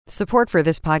Support for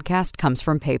this podcast comes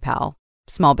from PayPal.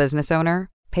 Small business owner?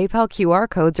 PayPal QR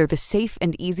codes are the safe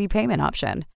and easy payment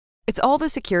option. It's all the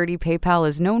security PayPal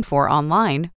is known for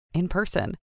online, in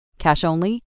person. Cash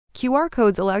only? QR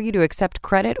codes allow you to accept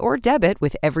credit or debit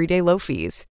with everyday low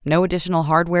fees. No additional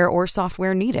hardware or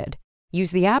software needed.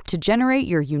 Use the app to generate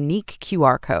your unique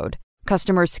QR code.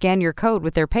 Customers scan your code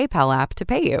with their PayPal app to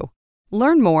pay you.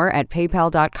 Learn more at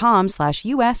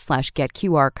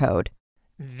paypal.com/us/getqrcode.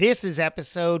 This is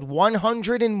episode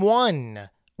 101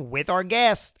 with our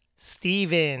guest,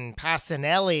 Stephen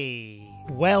Passanelli.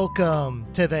 Welcome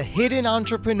to the Hidden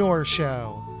Entrepreneur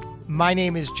Show. My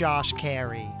name is Josh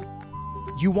Carey.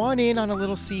 You want in on a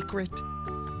little secret?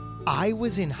 I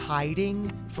was in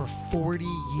hiding for 40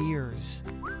 years.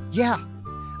 Yeah,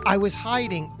 I was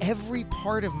hiding every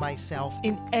part of myself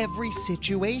in every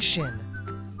situation.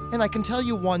 And I can tell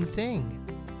you one thing,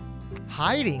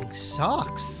 hiding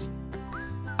sucks.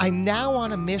 I'm now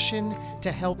on a mission to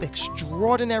help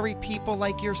extraordinary people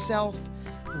like yourself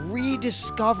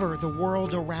rediscover the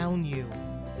world around you,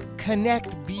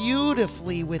 connect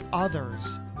beautifully with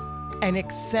others, and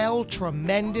excel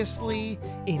tremendously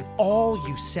in all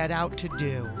you set out to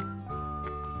do.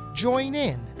 Join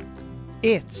in.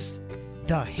 It's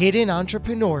the Hidden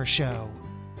Entrepreneur Show.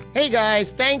 Hey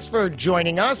guys, thanks for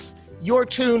joining us. You're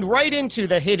tuned right into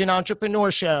the Hidden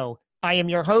Entrepreneur Show. I am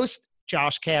your host,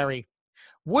 Josh Carey.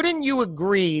 Wouldn't you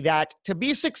agree that to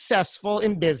be successful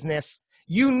in business,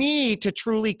 you need to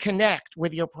truly connect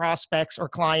with your prospects or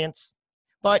clients?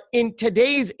 But in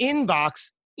today's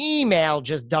inbox, email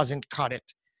just doesn't cut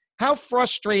it. How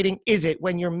frustrating is it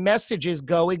when your messages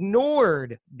go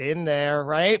ignored? Been there,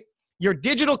 right? Your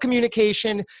digital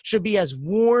communication should be as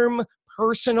warm,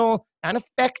 personal, and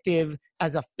effective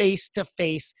as a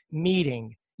face-to-face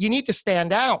meeting. You need to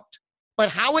stand out. But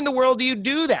how in the world do you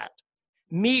do that?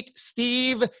 Meet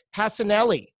Steve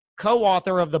Passanelli,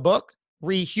 co-author of the book,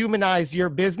 Rehumanize Your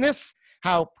Business,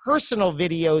 How Personal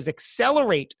Videos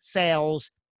Accelerate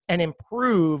Sales and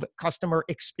Improve Customer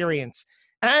Experience.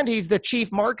 And he's the Chief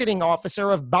Marketing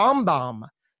Officer of BombBomb,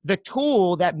 the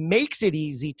tool that makes it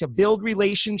easy to build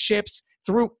relationships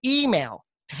through email,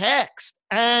 text,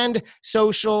 and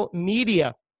social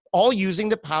media, all using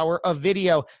the power of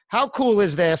video. How cool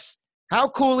is this? How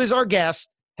cool is our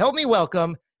guest? Help me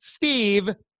welcome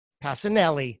Steve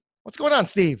Passanelli. What's going on,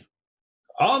 Steve?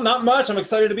 Oh, not much. I'm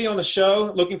excited to be on the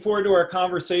show. Looking forward to our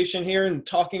conversation here and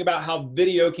talking about how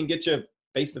video can get you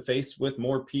face-to-face with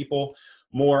more people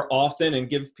more often and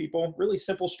give people really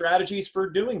simple strategies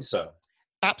for doing so.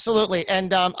 Absolutely.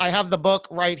 And I have the book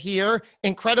right here.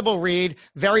 Incredible read,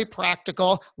 very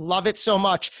practical. Love it so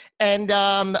much. And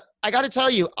I got to tell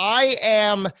you,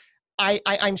 I'm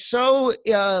so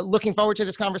looking forward to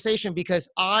this conversation because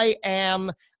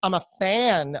I'm a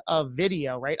fan of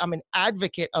video, right? I'm an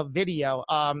advocate of video,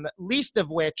 least of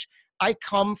which I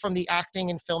come from the acting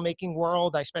and filmmaking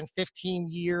world. I spent 15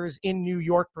 years in New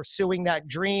York pursuing that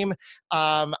dream.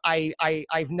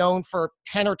 I've known for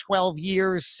 10 or 12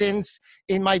 years since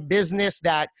in my business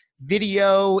that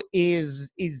video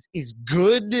is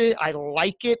good. I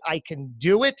like it. I can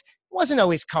do it. Wasn't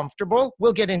always comfortable.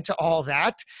 We'll get into all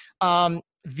that.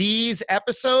 These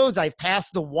episodes, I've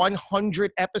passed the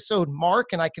 100 episode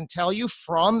mark, and I can tell you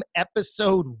from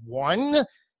episode 1,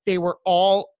 they were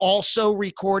all also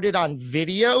recorded on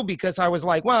video because I was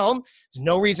like, well, there's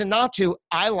no reason not to.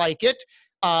 I like it.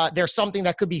 There's something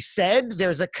that could be said.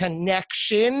 There's a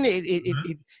connection.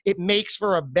 It makes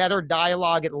for a better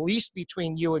dialogue, at least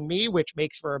between you and me, which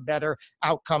makes for a better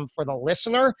outcome for the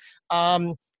listener.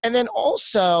 And then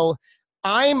also,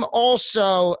 I'm on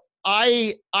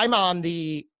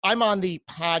the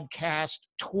podcast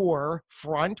tour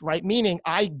front, right? Meaning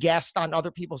I guest on other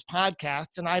people's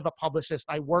podcasts, and I have a publicist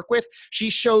I work with.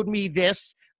 She showed me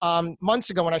this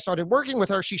months ago when I started working with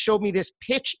her. She showed me this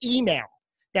pitch email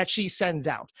that she sends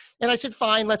out. And I said,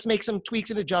 fine, let's make some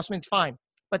tweaks and adjustments, fine.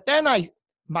 But then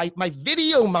my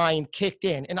video mind kicked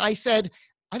in, and I said,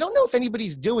 I don't know if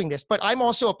anybody's doing this, but I'm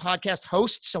also a podcast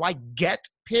host, so I get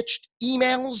pitched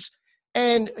emails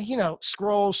and,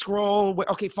 scroll.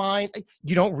 Okay, fine.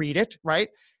 You don't read it, right?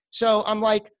 So I'm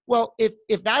like, well,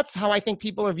 if that's how I think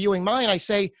people are viewing mine, I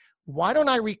say, why don't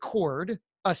I record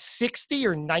a 60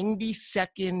 or 90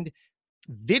 second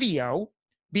video?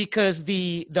 Because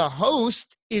the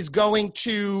host is going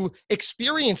to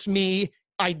experience me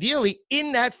ideally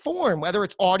in that form, whether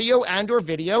it's audio and or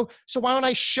video. So why don't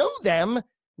I show them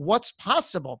what's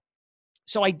possible?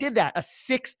 So I did that, a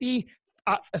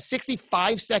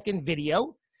 65-second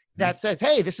video that says,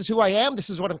 hey, this is who I am. This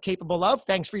is what I'm capable of.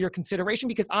 Thanks for your consideration,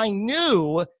 because I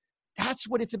knew that's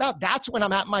what it's about. That's when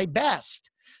I'm at my best.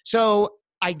 So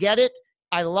I get it.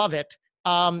 I love it.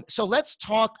 So let's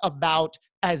talk about,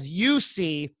 as you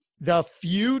see, the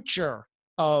future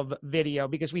of video,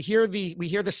 because we hear the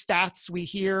stats, we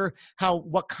hear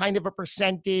what kind of a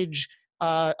percentage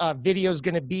video is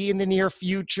going to be in the near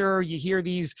future. You hear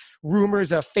these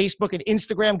rumors of Facebook and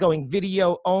Instagram going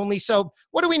video only. So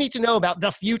what do we need to know about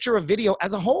the future of video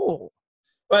as a whole?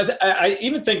 Well, I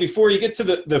even think before you get to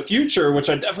the future, which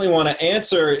I definitely want to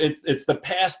answer, it's the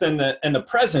past and the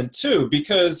present too,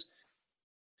 because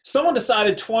someone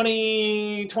decided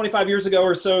 20, 25 years ago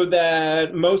or so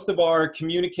that most of our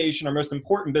communication, our most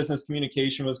important business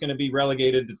communication, was going to be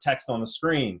relegated to text on the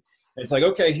screen. It's like,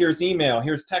 okay, here's email,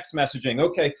 here's text messaging.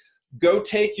 Okay, go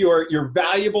take your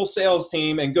valuable sales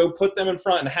team and go put them in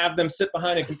front and have them sit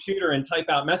behind a computer and type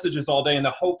out messages all day in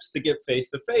the hopes to get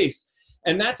face-to-face.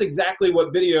 And that's exactly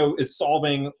what video is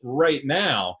solving right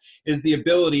now, is the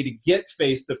ability to get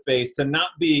face-to-face, to not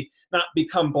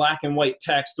become black and white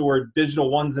text or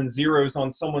digital ones and zeros on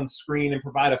someone's screen, and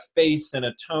provide a face and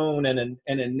a tone and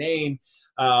a name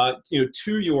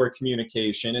to your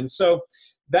communication. And so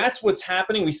that's what's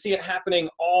happening. We see it happening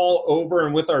all over,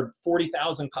 and with our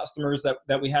 40,000 customers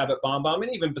that we have at BombBomb.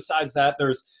 And even besides that,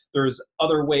 there's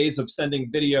other ways of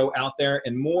sending video out there,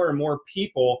 and more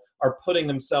people are putting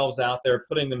themselves out there,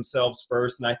 putting themselves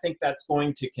first. And I think that's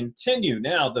going to continue.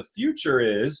 Now, the future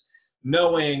is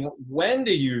knowing when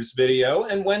to use video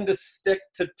and when to stick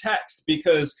to text,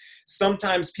 because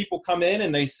sometimes people come in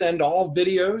and they send all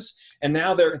videos, and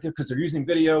now because they're using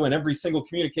video and every single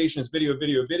communication is video.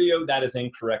 That is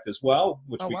incorrect as well,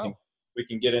 which we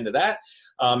can get into that.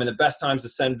 And the best times to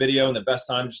send video and the best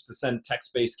times just to send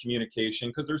text-based communication,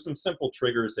 because there's some simple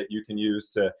triggers that you can use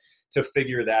to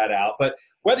figure that out. But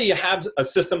whether you have a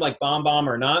system like BombBomb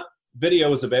or not,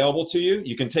 video is available to you.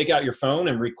 You can take out your phone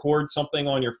and record something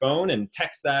on your phone and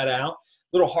text that out.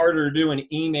 A little harder to do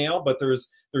in email, but there's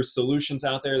solutions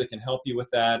out there that can help you with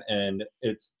that. And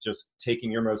it's just taking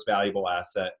your most valuable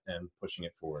asset and pushing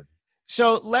it forward.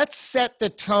 So let's set the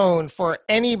tone for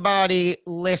anybody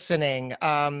listening.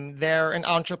 They're an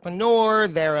entrepreneur,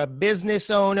 they're a business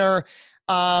owner.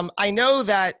 I know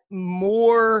that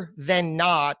more than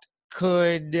not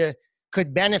could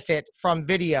benefit from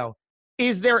video.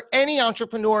 Is there any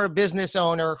entrepreneur or business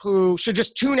owner who should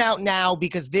just tune out now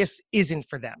because this isn't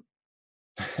for them?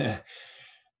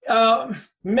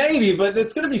 Maybe, but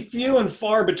it's going to be few and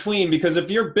far between, because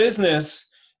if your business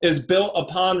is built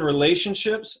upon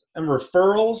relationships and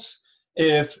referrals,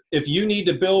 if you need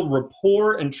to build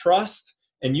rapport and trust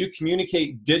and you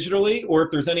communicate digitally, or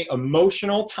if there's any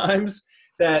emotional times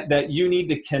that you need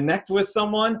to connect with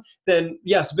someone, then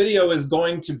yes, video is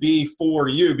going to be for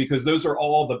you, because those are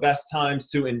all the best times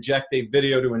to inject a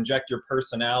video, to inject your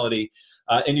personality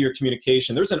into your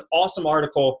communication. There's an awesome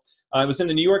article. It was in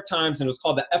the New York Times, and it was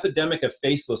called The Epidemic of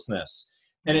Facelessness.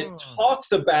 And it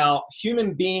talks about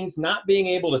human beings not being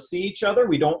able to see each other.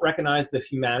 We don't recognize the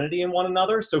humanity in one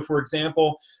another. So for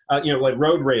example, like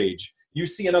road rage, you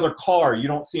see another car, you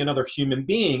don't see another human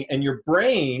being, and your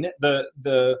brain,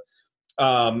 the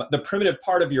primitive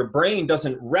part of your brain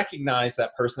doesn't recognize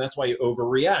that person. That's why you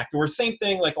overreact. Or same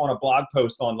thing like on a blog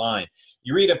post online.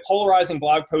 You read a polarizing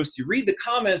blog post, you read the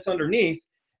comments underneath,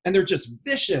 and they're just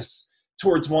vicious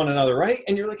towards one another, right?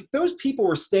 And you're like, if those people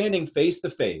were standing face to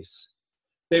face,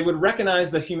 they would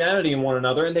recognize the humanity in one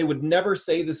another, and they would never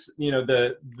say this,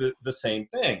 the same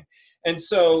thing. And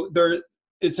so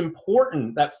it's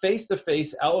important. That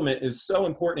face-to-face element is so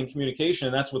important in communication,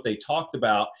 and that's what they talked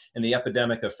about in the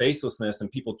epidemic of facelessness, and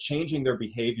people changing their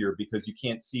behavior because you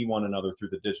can't see one another through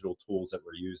the digital tools that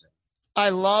we're using. I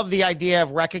love the idea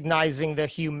of recognizing the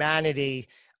humanity.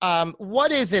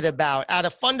 What is it about at a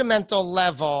fundamental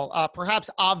level, perhaps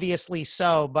obviously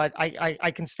so, but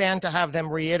I can stand to have them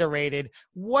reiterated.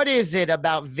 What is it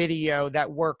about video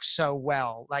that works so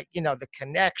well? Like, the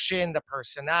connection, the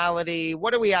personality,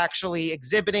 what are we actually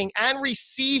exhibiting and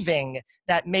receiving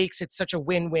that makes it such a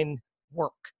win-win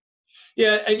work?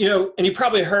 Yeah. And you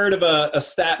probably heard of a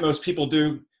stat most people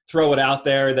do throw it out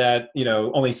there that,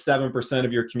 only 7%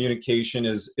 of your communication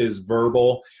is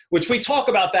verbal, which we talk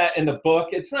about that in the book.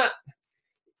 It's not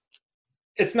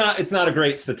a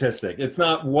great statistic. It's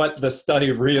not what the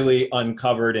study really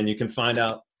uncovered, and you can find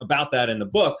out about that in the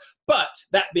book. But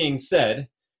that being said,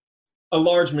 a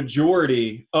large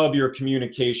majority of your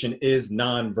communication is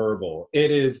nonverbal.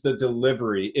 It is the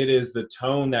delivery. It is the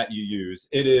tone that you use.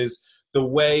 It is the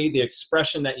way, the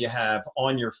expression that you have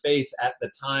on your face at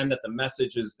the time that the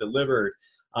message is delivered.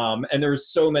 And there's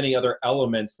so many other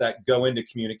elements that go into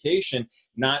communication,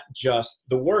 not just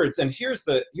the words. And here's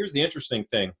the interesting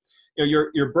thing.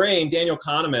 your brain, Daniel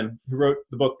Kahneman, who wrote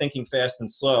the book Thinking Fast and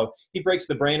Slow, he breaks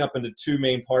the brain up into two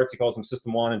main parts. He calls them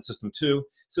System 1 and System 2.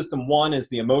 System 1 is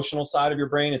the emotional side of your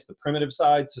brain. It's the primitive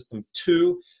side. System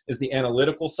 2 is the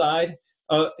analytical side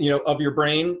of your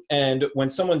brain. And when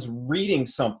someone's reading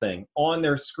something on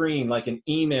their screen, like an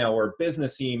email or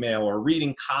business email or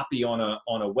reading copy on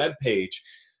a web page,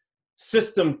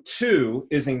 System 2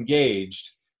 is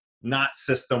engaged, not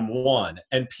System 1.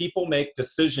 And people make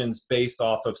decisions based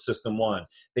off of System 1.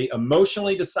 They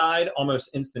emotionally decide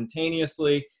almost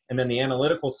instantaneously, and then the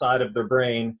analytical side of their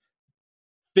brain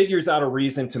figures out a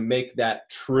reason to make that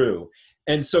true.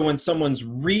 And so when someone's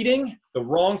reading, the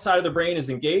wrong side of the brain is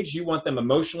engaged. You want them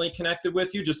emotionally connected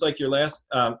with you, just like your last,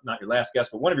 not your last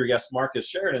guest, but one of your guests, Marcus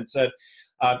Sheridan, said,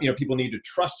 people need to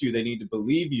trust you. They need to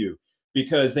believe you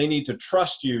because they need to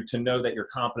trust you to know that you're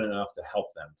competent enough to help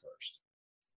them first.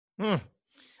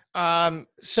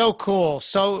 So cool.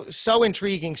 So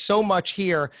intriguing. So much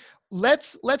here.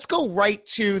 Let's go right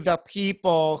to the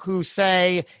people who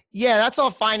say, yeah, that's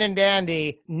all fine and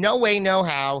dandy. No way, no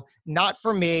how. Not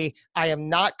for me. I am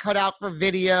not cut out for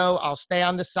video. I'll stay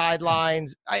on the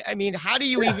sidelines. I mean, how do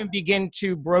you even begin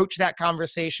to broach that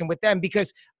conversation with them?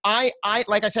 Because I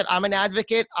like I said, I'm an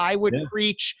advocate. I would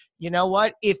preach, you know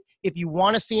what, if you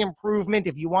want to see improvement,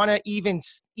 if you want to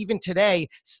even today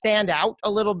stand out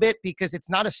a little bit, because it's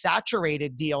not a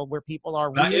saturated deal where people are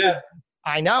not really, yet.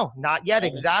 I know, not yet.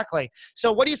 Exactly.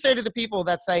 So what do you say to the people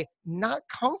that say, not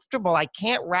comfortable? I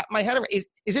can't wrap my head around. Is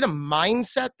it a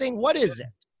mindset thing? What is it?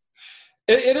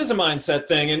 It is a mindset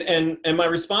thing. And my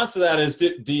response to that is,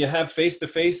 do you have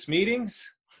face-to-face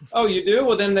meetings? Oh, you do?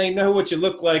 Well, then they know what you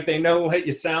look like. They know what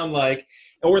you sound like,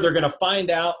 or they're going to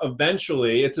find out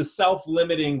eventually. It's a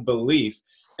self-limiting belief.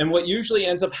 And what usually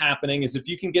ends up happening is if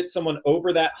you can get someone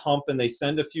over that hump and they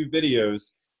send a few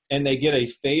videos and they get a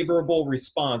favorable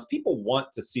response, people want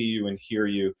to see you and hear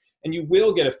you. And you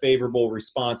will get a favorable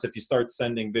response if you start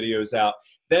sending videos out.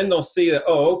 Then they'll see that,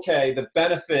 oh, okay, the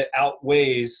benefit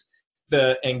outweighs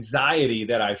the anxiety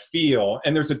that I feel.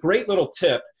 And there's a great little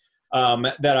tip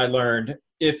that I learned.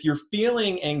 If you're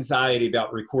feeling anxiety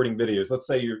about recording videos, let's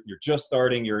say you're just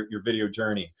starting your video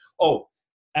journey. Oh,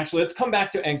 actually, let's come back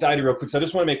to anxiety real quick. So I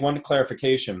just want to make one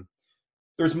clarification.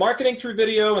 There's marketing through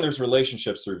video and there's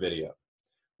relationships through video.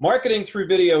 Marketing through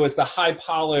video is the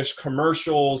high-polished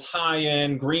commercials,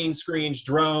 high-end green screens,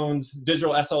 drones,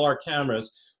 digital SLR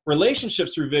cameras.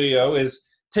 Relationships through video is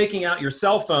taking out your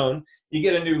cell phone, you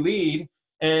get a new lead,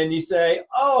 and you say,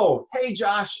 oh, hey,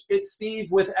 Josh, it's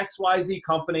Steve with XYZ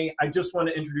Company. I just want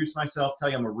to introduce myself, tell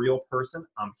you I'm a real person.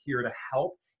 I'm here to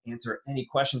help, answer any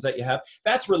questions that you have.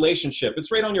 That's relationship.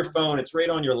 It's right on your phone. It's right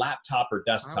on your laptop or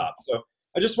desktop. So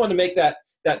I just wanted to make that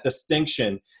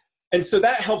distinction. And so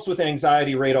that helps with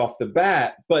anxiety right off the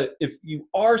bat. But if you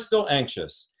are still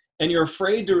anxious and you're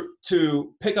afraid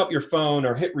to pick up your phone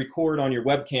or hit record on your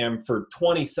webcam for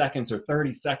 20 seconds or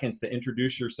 30 seconds to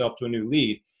introduce yourself to a new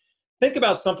lead, think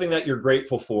about something that you're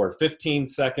grateful for 15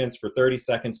 seconds for 30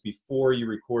 seconds before you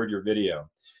record your video.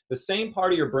 The same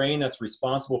part of your brain that's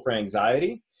responsible for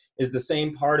anxiety is the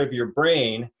same part of your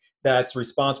brain that's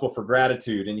responsible for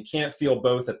gratitude, and you can't feel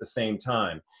both at the same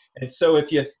time. And so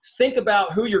if you think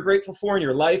about who you're grateful for in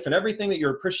your life and everything that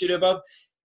you're appreciative of,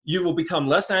 you will become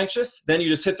less anxious. Then you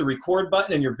just hit the record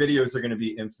button and your videos are going to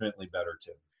be infinitely better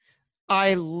too.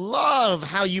 I love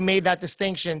how you made that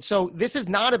distinction. So this is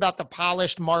not about the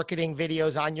polished marketing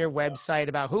videos on your website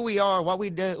about who we are, what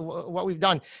we do, what we've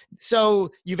done.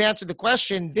 So you've answered the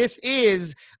question. This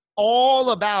is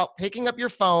all about picking up your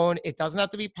phone. It doesn't have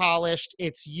to be polished.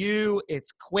 It's you.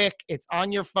 It's quick. It's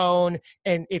on your phone,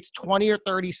 and it's 20 or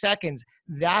 30 seconds.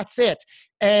 That's it.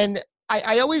 And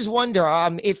I always wonder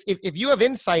if you have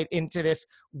insight into this,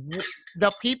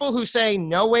 the people who say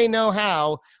no way, no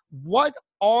how, what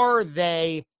are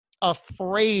they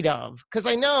afraid of? Because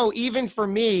I know even for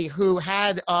me, who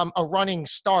had a running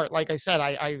start, like I said,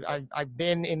 I've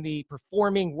been in the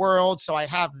performing world, so I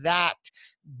have that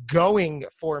going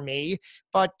for me.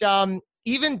 But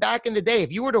even back in the day,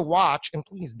 if you were to watch, and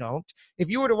please don't, if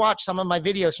you were to watch some of my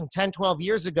videos from 10, 12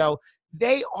 years ago,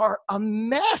 they are a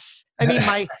mess. I mean,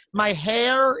 my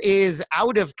hair is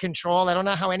out of control. I don't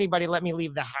know how anybody let me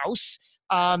leave the house.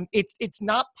 It's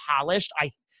not polished.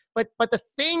 But the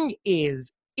thing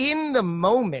is, in the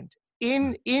moment,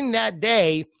 in that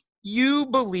day, you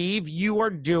believe you are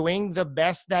doing the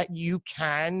best that you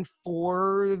can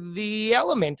for the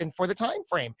element and for the time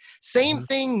frame. Same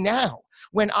thing now.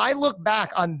 When I look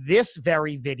back on this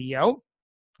very video,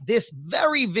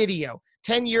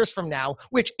 10 years from now,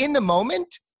 which in the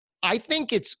moment, I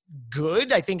think it's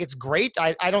good. I think it's great.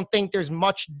 I don't think there's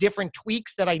much different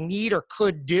tweaks that I need or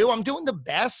could do. I'm doing the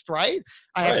best, right?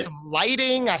 I have some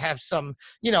lighting. I have some,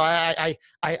 I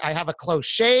have a close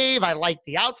shave. I like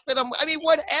the outfit. I mean,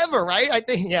 whatever, right? I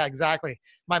think, yeah, exactly.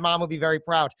 My mom would be very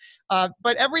proud.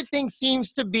 But everything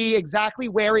seems to be exactly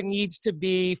where it needs to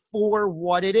be for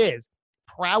what it is.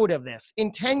 Proud of this.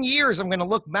 In 10 years, I'm going to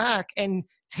look back and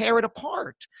tear it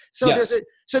apart. So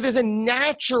there's a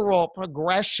natural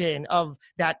progression of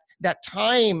that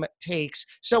time takes.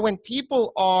 So when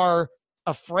people are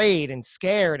afraid and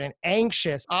scared and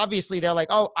anxious, obviously they're like,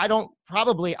 oh, I don't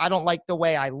like the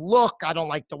way I look. I don't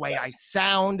like the way I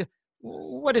sound.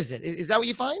 What is it? Is that what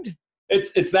you find?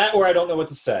 It's that, or I don't know what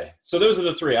to say. So those are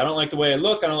the three. I don't like the way I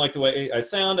look. I don't like the way I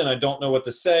sound, and I don't know what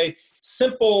to say.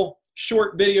 Simple,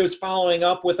 short videos following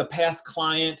up with a past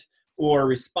client, or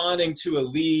responding to a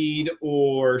lead,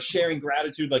 or sharing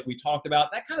gratitude like we talked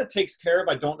about, that kind of takes care of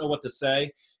I don't know what to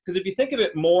say. Because if you think of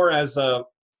it more as a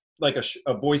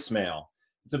voicemail,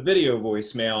 it's a video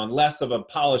voicemail and less of a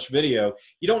polished video,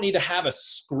 you don't need to have a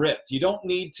script. You don't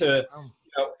need to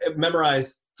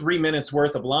memorize 3 minutes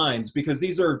worth of lines, because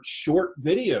these are short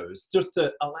videos just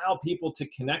to allow people to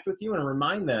connect with you and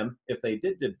remind them, if they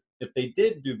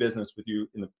did do business with you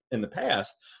in the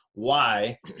past,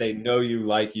 why they know you,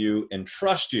 like you, and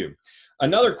trust you.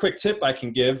 Another quick tip I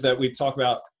can give that we talk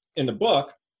about in the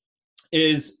book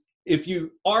is, if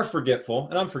you are forgetful,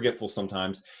 and I'm forgetful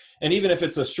sometimes, and even if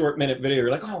it's a short minute video,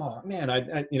 you're like, oh man, I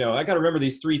got to remember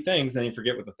these 3 things, and you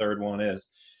forget what the third one is.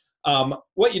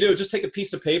 What you do is just take a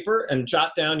piece of paper and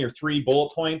jot down your 3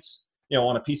 bullet points,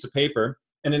 on a piece of paper.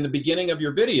 And in the beginning of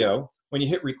your video, when you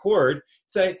hit record,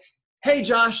 say, hey,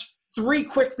 Josh, 3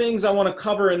 quick things I want to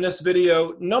cover in this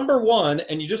video. Number 1,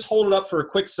 and you just hold it up for a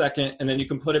quick second, and then you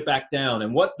can put it back down.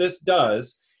 And what this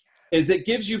does is it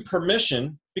gives you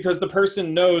permission, because the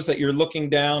person knows that you're looking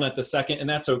down at the second, and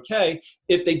that's okay.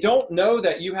 If they don't know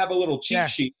that you have a little cheat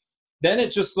sheet, then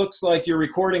it just looks like you're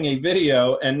recording a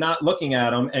video and not looking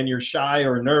at them, and you're shy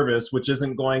or nervous, which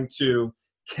isn't going to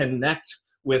connect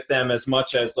with them as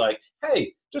much as like,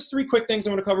 hey, just 3 quick things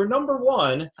I'm going to cover. Number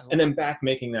 1, and then back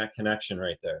making that connection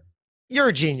right there. You're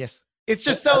a genius. It's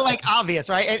just so obvious,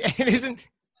 right? It isn't.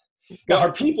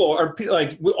 Our people are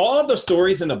like, all of the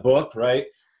stories in the book, right?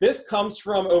 This comes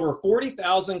from over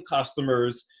 40,000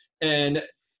 customers, and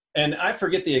I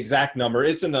forget the exact number.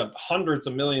 It's in the hundreds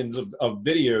of millions of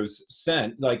videos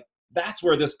sent. Like, that's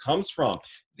where this comes from.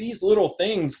 These little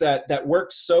things that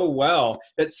work so well,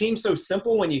 that seem so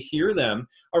simple when you hear them,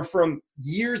 are from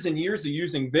years and years of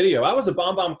using video. I was a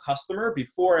BombBomb customer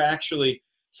before I actually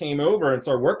came over and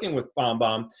started working with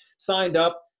BombBomb. Signed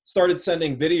up, started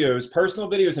sending videos,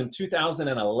 personal videos, in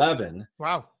 2011.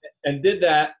 Wow. And did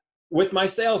that with my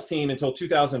sales team until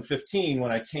 2015,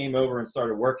 when I came over and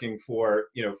started working for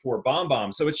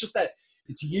BombBomb. So it's just that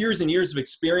it's years and years of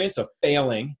experience of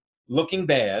failing, looking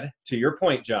bad, to your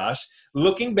point, Josh,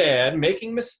 looking bad,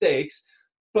 making mistakes.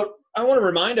 But I want to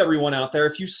remind everyone out there,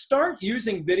 if you start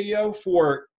using video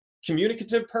for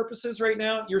communicative purposes right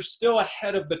now, you're still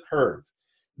ahead of the curve.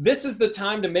 This is the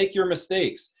time to make your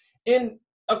mistakes. In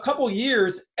a couple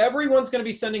years, everyone's going to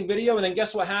be sending video, and then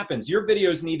guess what happens? Your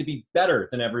videos need to be better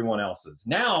than everyone else's.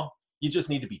 Now, you just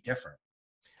need to be different.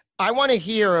 I want to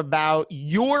hear about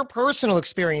your personal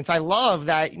experience. I love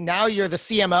that now you're the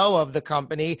CMO of the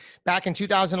company. Back in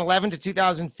 2011 to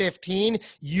 2015,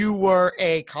 you were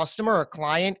a customer, a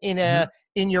client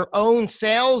in your own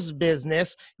sales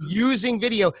business using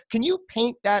video. Can you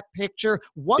paint that picture?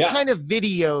 What kind of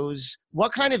videos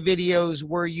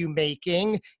were you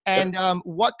making? And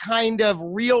what kind of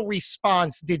real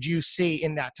response did you see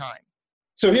in that time?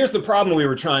 So here's the problem we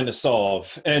were trying to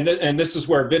solve. And this is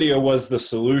where video was the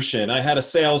solution. I had a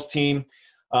sales team,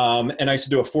 and I used to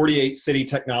do a 48-city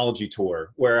technology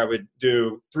tour, where I would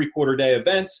do 3-quarter-day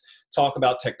events, talk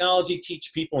about technology,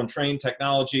 teach people and train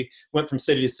technology, went from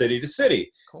city to city to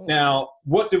city. Cool. Now,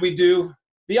 what did we do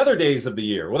the other days of the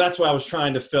year? Well, that's what I was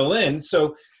trying to fill in.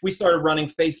 So we started running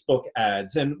Facebook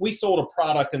ads, and we sold a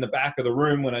product in the back of the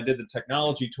room when I did the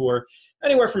technology tour,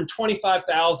 anywhere from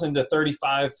 $25,000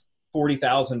 to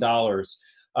 $40,000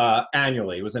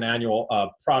 annually. It was an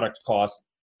annual product cost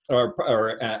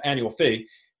or annual fee.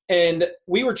 And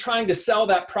we were trying to sell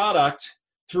that product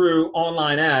through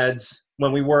online ads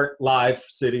when we weren't live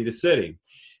city to city.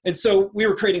 And so we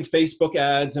were creating Facebook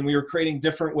ads, and we were creating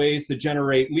different ways to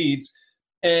generate leads.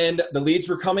 And the leads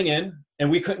were coming in,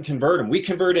 and we couldn't convert them. We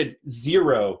converted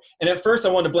 0. And at first I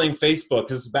wanted to blame Facebook.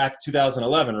 This is back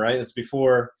 2011, right? It's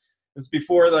before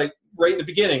like right in the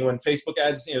beginning when Facebook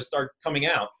ads started coming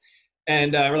out.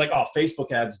 And we're like, oh,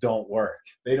 Facebook ads don't work.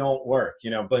 They don't work,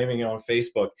 blaming it on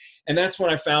Facebook. And that's when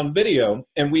I found video.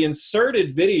 And we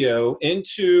inserted video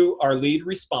into our lead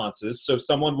responses. So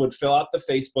someone would fill out the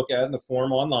Facebook ad in the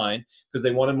form online because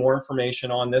they wanted more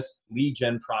information on this lead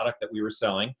gen product that we were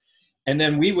selling. And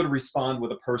then we would respond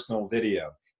with a personal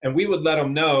video. And we would let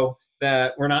them know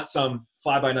that we're not some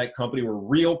fly-by-night company. We're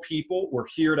real people. We're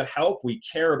here to help. We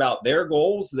care about their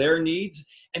goals, their needs.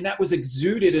 And that was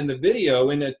exuded in the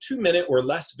video, in a 2-minute or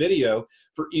less video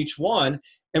for each one.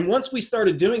 And once we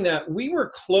started doing that, we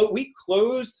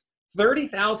closed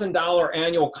 $30,000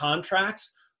 annual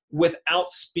contracts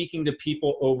without speaking to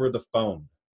people over the phone.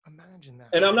 Imagine that.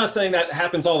 And I'm not saying that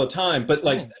happens all the time, but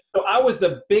so I was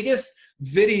the biggest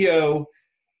video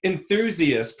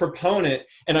enthusiast, proponent,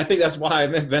 and I think that's why I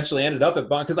eventually ended up at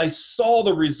Bond, because I saw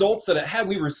the results that it had.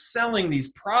 We were selling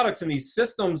these products and these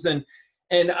systems, and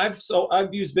I've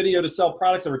used video to sell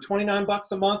products that were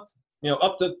 $29 a month,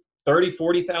 up to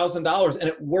 $30,000-$40,000, and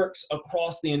it works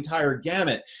across the entire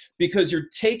gamut because you're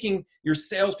taking your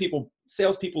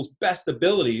salespeople's best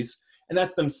abilities, and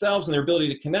that's themselves and their ability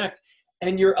to connect,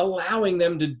 and you're allowing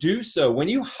them to do so. When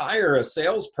you hire a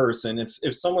salesperson,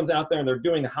 if someone's out there and they're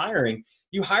doing the hiring,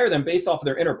 you hire them based off of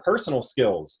their interpersonal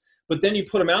skills, but then you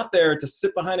put them out there to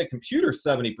sit behind a computer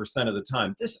 70% of the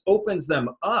time. This opens them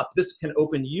up. This can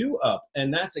open you up.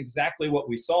 And that's exactly what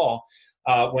we saw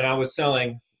when I was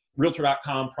selling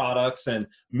Realtor.com products and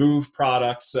Move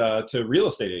products to real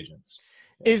estate agents.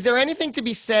 Is there anything to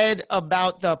be said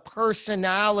about the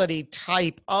personality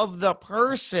type of the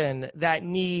person that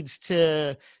needs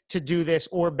to do this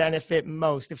or benefit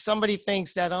most? If somebody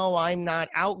thinks that, oh, I'm not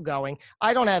outgoing,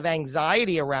 I don't have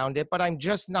anxiety around it, but I'm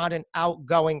just not an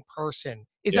outgoing person.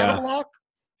 Is that a block?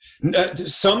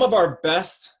 Some of our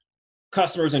best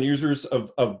customers and users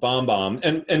of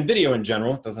BombBomb and video in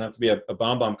general, it doesn't have to be a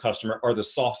BombBomb customer, are the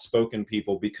soft-spoken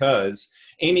people, because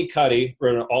Amy Cuddy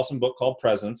wrote an awesome book called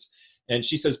Presence. And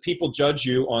she says people judge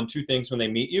you on 2 things when they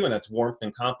meet you, and that's warmth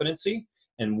and competency.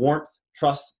 And warmth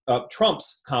trumps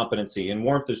competency. And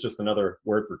warmth is just another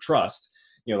word for trust.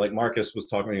 Like Marcus was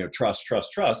talking,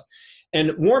 trust.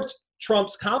 And warmth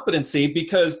trumps competency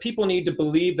because people need to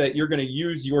believe that you're going to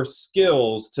use your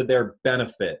skills to their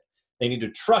benefit. They need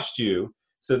to trust you.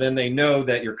 So then they know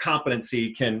that your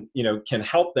competency can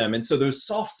help them. And so those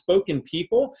soft-spoken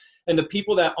people and the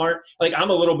people that aren't, like, I'm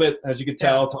a little bit, as you could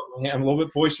tell, I'm a little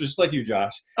bit boisterous, just like you,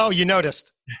 Josh. Oh, you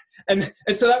noticed. And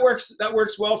so that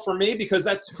works well for me because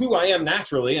that's who I am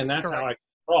naturally, and that's how I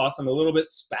cross. I'm a little bit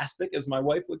spastic, as my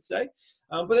wife would say,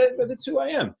 but it's who I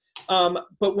am.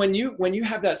 But when you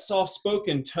have that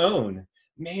soft-spoken tone,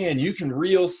 man, you can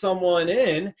reel someone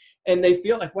in and they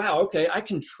feel like, wow, okay, I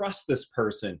can trust this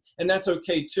person. And that's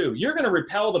okay too. You're going to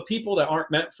repel the people that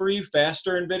aren't meant for you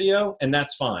faster in video, and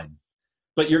that's fine.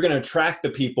 But you're going to attract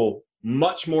the people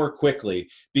much more quickly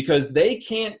because they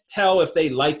can't tell if they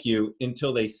like you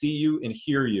until they see you and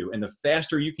hear you. And the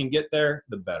faster you can get there,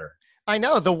 the better. I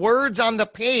know the words on the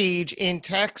page in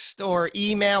text or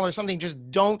email or something just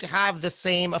don't have the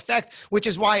same effect, which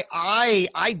is why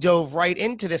I dove right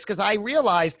into this, because I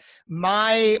realized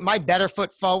my better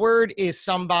foot forward is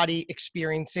somebody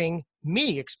experiencing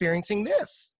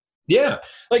this. Yeah.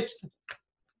 Like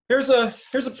here's a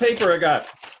paper I got.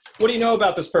 What do you know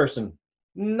about this person?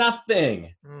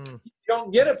 Nothing. You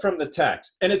don't get it from the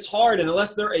text. And it's hard. And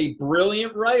unless they're a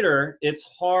brilliant writer, it's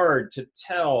hard to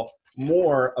tell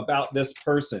more about this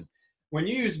person. When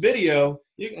you use video,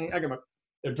 I got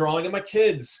a drawing of my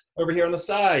kids over here on the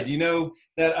side. You know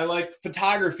that I like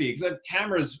photography because I have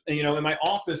cameras, in my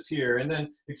office here. And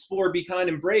then explore, be kind,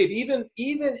 and brave.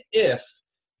 Even if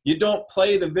you don't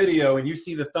play the video and you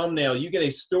see the thumbnail, you get a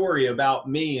story about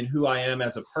me and who I am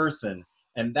as a person.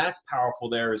 And that's powerful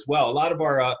there as well. A lot of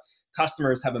our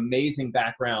customers have amazing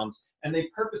backgrounds, and they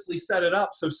purposely set it up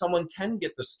so someone can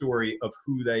get the story of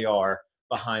who they are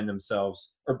behind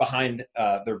themselves or behind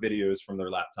their videos from their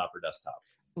laptop or desktop.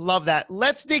 Love that.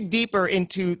 Let's dig deeper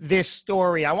into this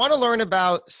story. I want to learn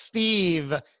about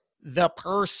Steve, the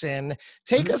person.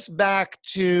 Take us back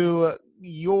to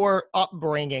your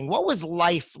upbringing. What was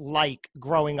life like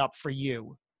growing up for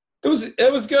you?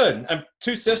 It was good. I have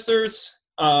 2 sisters.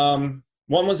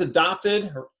 One was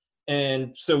adopted,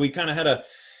 and so we kind of had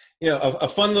a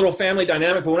fun little family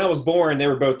dynamic. But when I was born, they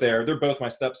were both there. They're both my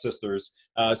stepsisters,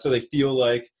 so they feel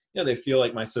like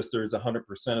my sister is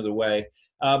 100% of the way.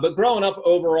 But growing up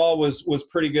overall was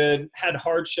pretty good. Had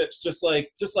hardships just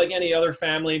like any other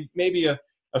family. Maybe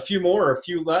a few more, or a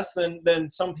few less than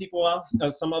some people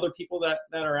some other people that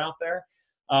are out there.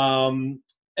 And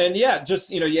yeah, just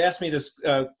you asked me this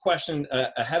question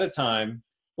ahead of time.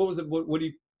 What was it? What do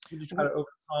you? What did you try to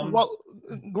overcome? Well,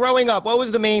 growing up, what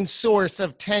was the main source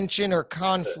of tension or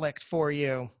conflict for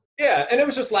you? Yeah, and it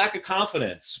was just lack of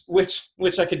confidence, which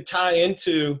I could tie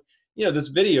into, this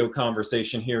video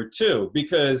conversation here too,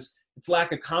 because it's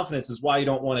lack of confidence is why you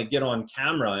don't want to get on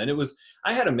camera. And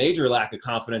I had a major lack of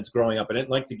confidence growing up. I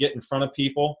didn't like to get in front of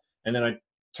people, and then I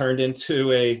turned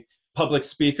into a public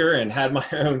speaker and had my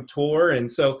own tour. And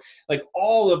so like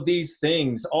all of these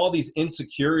things, all these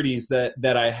insecurities that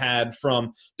I had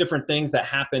from different things that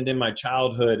happened in my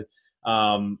childhood,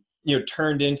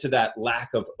 turned into that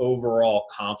lack of overall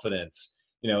confidence,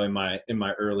 in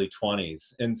my early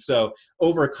 20s. And so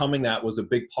overcoming that was a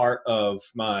big part of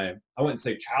I wouldn't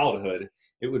say childhood,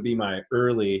 it would be my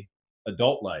early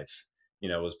adult life,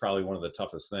 was probably one of the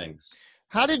toughest things.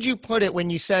 How did you put it when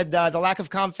you said the lack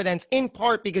of confidence, in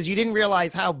part because you didn't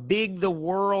realize how big the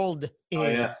world is?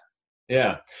 Oh,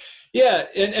 yeah. Yeah.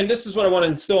 And this is what I want to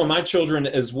instill in my children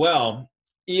as well.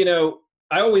 I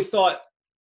always thought,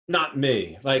 not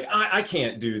me. Like, I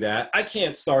can't do that. I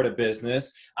can't start a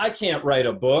business. I can't write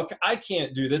a book. I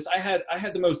can't do this. I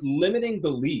had the most limiting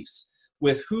beliefs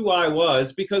with who I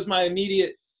was because my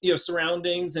immediate,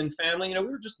 surroundings and family, we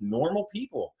were just normal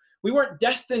people. We weren't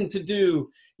destined to do,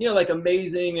 like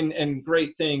amazing and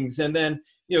great things. And then,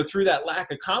 through that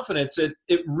lack of confidence,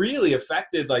 it really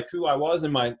affected like who I was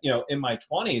in my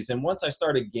 20s. And once I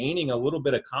started gaining a little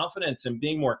bit of confidence and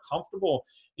being more comfortable,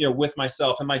 with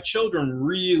myself, and my children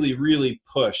really, really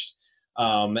pushed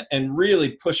and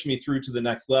really pushed me through to the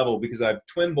next level because I have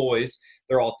twin boys.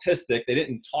 They're autistic. They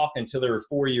didn't talk until they were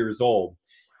 4 years old.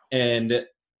 And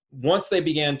once they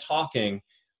began talking,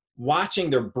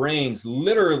 watching their brains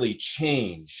literally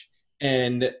change.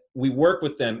 And we work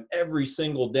with them every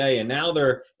single day. And now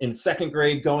they're in second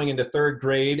grade, going into third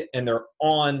grade, and they're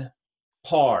on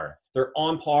par. They're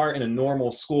on par in a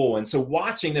normal school. And so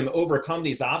watching them overcome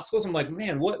these obstacles, I'm like,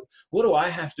 man, what do I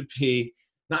have to be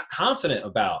not confident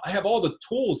about? I have all the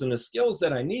tools and the skills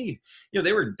that I need.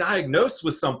 They were diagnosed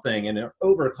with something and they're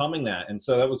overcoming that. And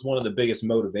so that was one of the biggest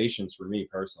motivations for me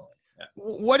personally. Yeah.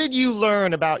 What did you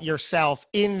learn about yourself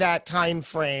in that time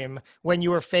frame when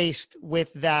you were faced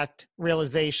with that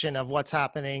realization of what's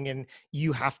happening and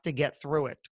you have to get through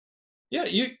it? Yeah,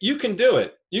 you can do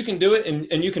it. You can do it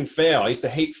and you can fail. I used to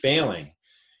hate failing.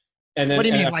 And then, what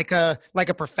do you mean, like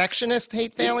a perfectionist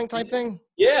hate failing type thing?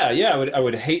 Yeah. I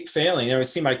would hate failing. I would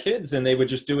see my kids and they would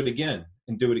just do it again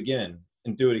and do it again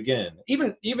and do it again.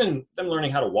 Even them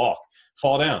learning how to walk,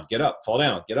 fall down, get up, fall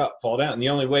down, get up, fall down. And the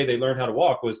only way they learned how to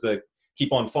walk was to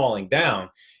keep on falling down.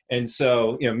 And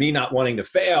so, me not wanting to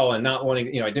fail and not wanting,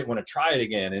 I didn't want to try it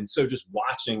again. And so just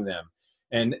watching them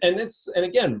and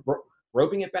again,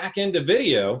 roping it back into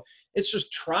video, it's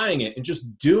just trying it and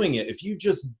just doing it. If you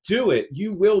just do it,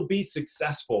 you will be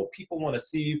successful. People want to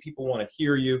see you, people want to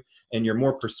hear you, and you're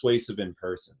more persuasive in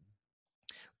person.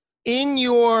 In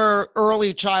your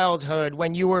early childhood,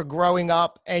 when you were growing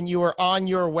up and you were on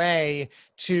your way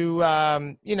to,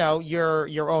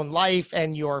 your own life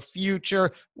and your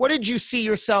future, what did you see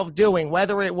yourself doing,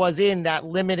 whether it was in that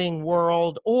limiting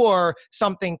world or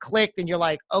something clicked and you're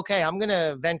like, okay, I'm going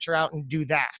to venture out and do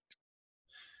that?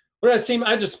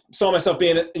 I just saw myself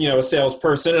being, a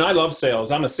salesperson, and I love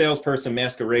sales. I'm a salesperson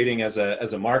masquerading as a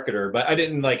marketer, but I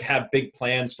didn't have big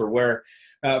plans for where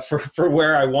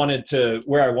I wanted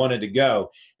to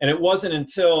go. And it wasn't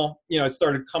until, I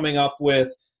started coming up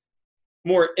with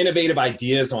more innovative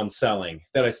ideas on selling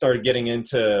that I started getting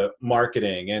into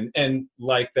marketing and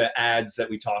like the ads that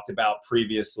we talked about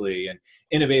previously and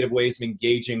innovative ways of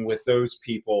engaging with those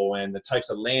people and the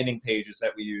types of landing pages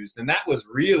that we used. And that was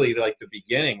really like the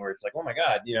beginning where it's like, oh my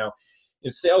God,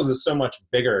 sales is so much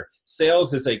bigger.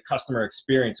 Sales is a customer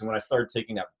experience. And when I started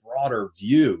taking that broader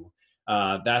view,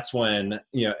 that's when,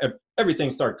 everything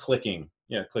started clicking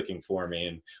for me.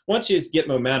 And once you just get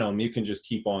momentum, you can just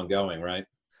keep on going, right?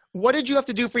 What did you have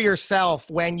to do for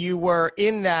yourself when you were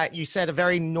in that, you said, a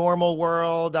very normal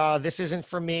world? This isn't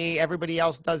for me. Everybody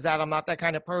else does that. I'm not that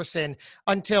kind of person.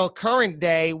 Until current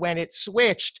day when it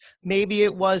switched, maybe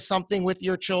it was something with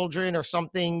your children or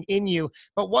something in you.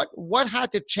 But what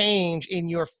had to change in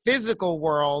your physical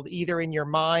world, either in your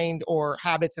mind or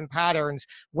habits and patterns,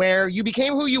 where you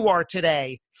became who you are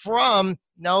today from,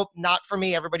 nope, not for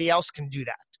me. Everybody else can do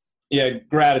that. Yeah,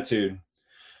 gratitude.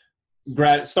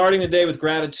 Starting the day with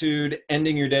gratitude,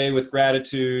 ending your day with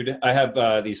gratitude. I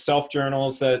have these self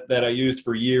journals that I used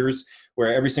for years,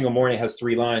 where every single morning has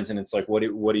 3 lines, and it's like, what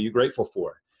are you grateful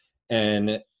for?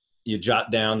 And you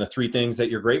jot down the 3 things that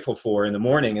you're grateful for in the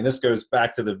morning. And this goes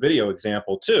back to the video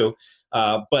example too.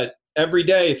 But every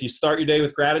day, if you start your day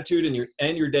with gratitude and you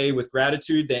end your day with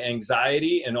gratitude, the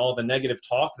anxiety and all the negative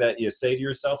talk that you say to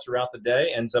yourself throughout the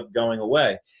day ends up going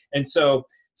away. And so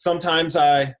sometimes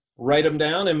I write them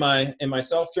down in my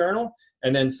self journal,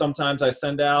 and then sometimes I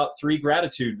send out 3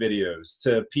 gratitude videos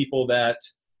to people that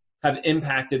have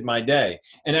impacted my day.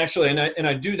 And actually, and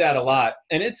I do that a lot,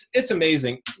 and it's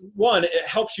amazing. 1, it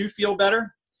helps you feel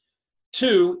better.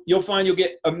 2, you'll find you'll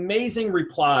get amazing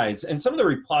replies. And some of the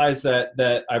replies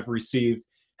that I've received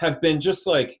have been just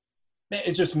like, man,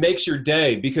 it just makes your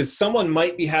day, because someone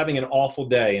might be having an awful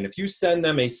day. And if you send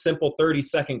them a simple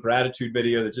 30-second gratitude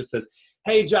video that just says,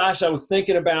 hey, Josh, I was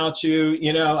thinking about you.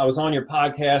 You know, I was on your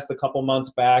podcast a couple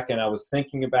months back, and I was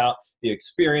thinking about the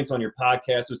experience on your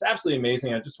podcast. It was absolutely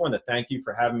amazing. I just wanted to thank you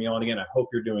for having me on again. I hope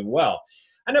you're doing well.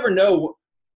 I never know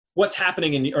what's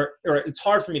happening in or it's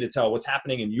hard for me to tell what's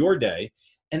happening in your day.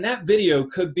 And that video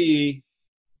could be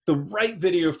the right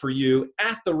video for you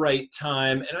at the right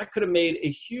time. And I could have made a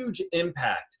huge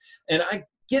impact. And I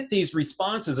get these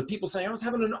responses of people saying, I was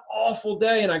having an awful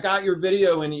day and I got your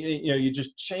video and you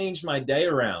just changed my day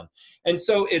around. And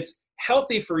so it's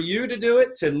healthy for you to do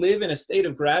it, to live in a state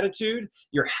of gratitude.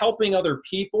 You're helping other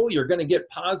people. You're going to get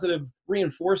positive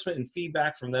reinforcement and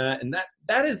feedback from that. And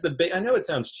that is the big, I know it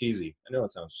sounds cheesy.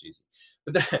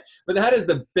 But that is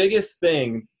the biggest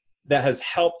thing that has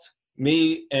helped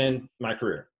me and my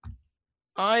career.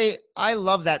 I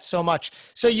love that so much.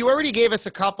 So you already gave us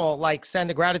a couple, like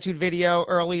send a gratitude video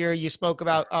earlier. You spoke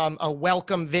about a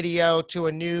welcome video to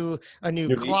a new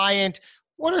client.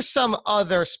 What are some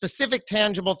other specific,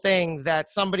 tangible things that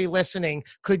somebody listening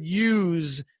could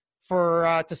use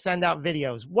for to send out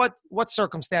videos? What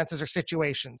circumstances or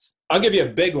situations? I'll give you a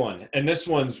big one, and this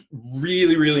one's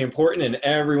really, really important, and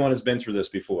everyone has been through this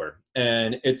before,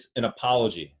 and it's an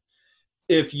apology.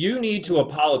 If you need to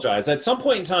apologize, at some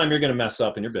point in time, you're going to mess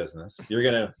up in your business. You're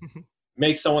going to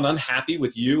make someone unhappy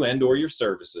with you and or your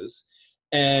services.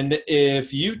 And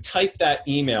if you type that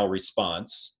email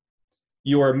response,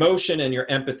 your emotion and your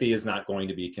empathy is not going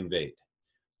to be conveyed.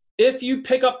 If you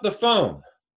pick up the phone,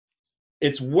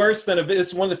 it's worse than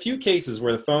it's one of the few cases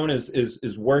where the phone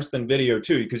is worse than video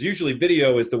too, because usually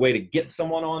video is the way to get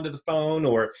someone onto the phone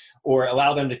or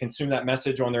allow them to consume that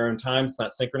message on their own time. It's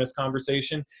not synchronous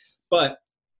conversation. But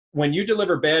when you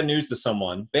deliver bad news to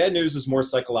someone, bad news is more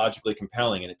psychologically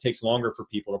compelling and it takes longer for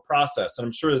people to process. And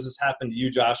I'm sure this has happened to you,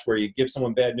 Josh, where you give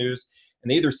someone bad news and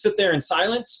they either sit there in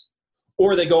silence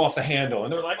or they go off the handle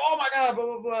and they're like, oh my God, blah,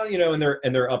 blah, blah,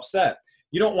 and they're upset.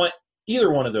 You don't want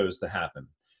either one of those to happen.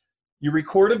 You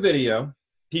record a video,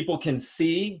 people can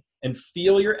see and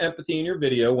feel your empathy in your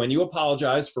video when you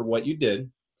apologize for what you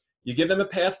did. You give them a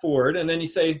path forward and then you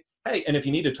say, hey, and if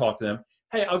you need to talk to them,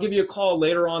 hey, I'll give you a call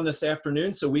later on this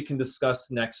afternoon so we can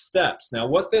discuss next steps. Now,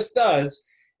 what this does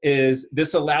is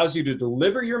this allows you to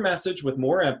deliver your message with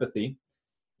more empathy.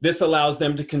 This allows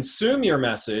them to consume your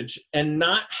message and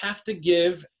not have to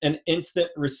give an instant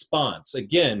response.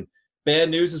 Again, bad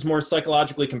news is more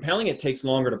psychologically compelling. It takes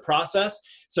longer to process.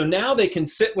 So now they can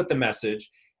sit with the message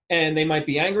and they might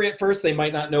be angry at first. They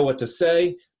might not know what to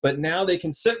say, but now they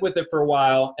can sit with it for a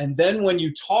while. And then when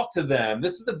you talk to them,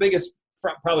 this is the biggest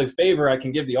probably favor I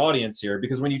can give the audience here,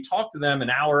 because when you talk to them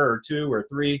an hour or 2 or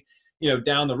 3,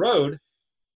 down the road,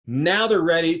 now they're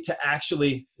ready to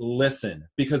actually listen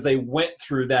because they went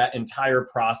through that entire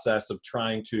process of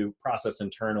trying to process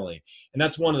internally. And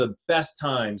that's one of the best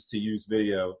times to use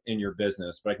video in your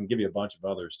business, but I can give you a bunch of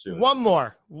others too. One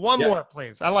more,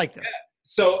 please. I like this.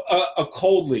 So a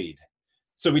cold lead.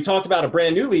 So we talked about a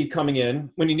brand new lead coming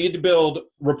in. When you need to build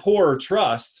rapport or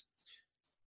trust,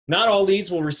 not all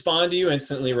leads will respond to you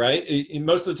instantly, right?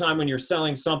 Most of the time when you're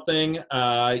selling something,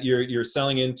 you're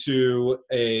selling into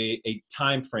a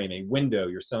time frame, a window.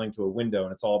 You're selling to a window,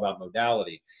 and it's all about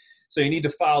modality. So you need to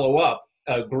follow up.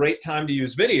 A great time to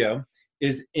use video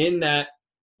is in that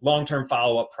long-term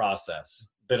follow-up process.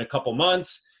 Been a couple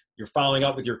months, you're following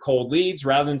up with your cold leads.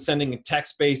 Rather than sending a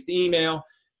text-based email,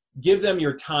 give them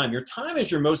your time. Your time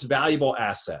is your most valuable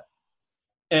asset.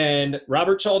 And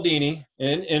Robert Cialdini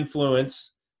in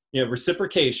Influence,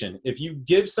 reciprocation. If you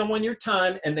give someone your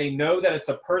time and they know that it's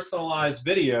a personalized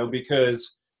video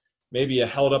because maybe you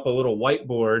held up a little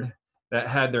whiteboard that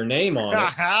had their name on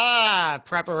it.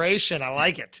 Preparation. I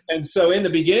like it. And so in the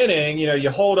beginning, you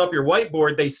hold up your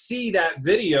whiteboard, they see that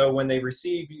video when they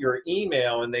receive your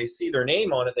email and they see their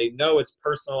name on it, they know it's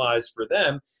personalized for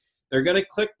them. They're going to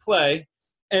click play,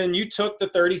 and you took the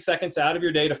 30 seconds out of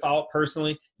your day to follow up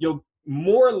personally. You'll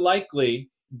more likely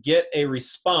get a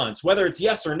response. Whether it's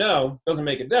yes or no doesn't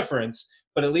make a difference,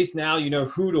 but at least now you know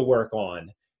who to work on.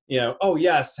 oh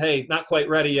yes, hey, not quite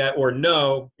ready yet, or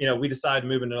no, we decide to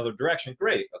move in another direction.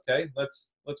 Great. Okay.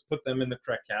 Let's put them in the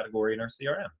correct category in our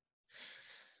CRM.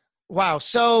 Wow.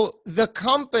 So the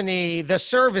company, the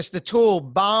service, the tool,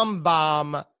 Bomb,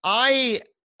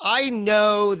 I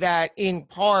know that in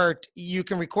part you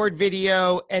can record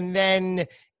video and then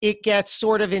it gets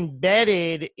sort of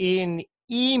embedded in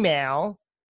email.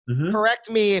 Mm-hmm. Correct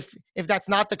me if that's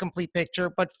not the complete picture,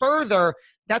 but further,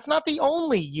 that's not the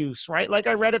only use, right? Like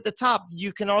I read at the top,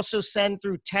 you can also send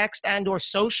through text and or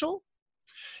social.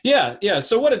 Yeah.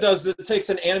 So what it does is it takes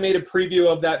an animated preview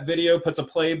of that video, puts a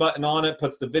play button on it,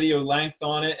 puts the video length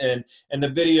on it, and the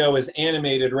video is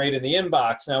animated right in the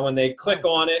inbox. Now, when they click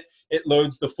on it, it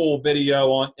loads the full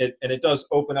video on it, and it does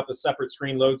open up a separate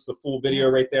screen, loads the full video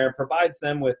right there, and provides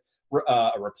them with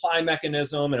a reply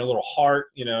mechanism and a little heart.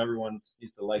 Everyone's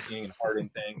used to liking and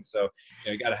hearting things, so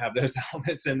you got to have those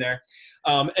elements in there.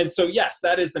 And so, yes,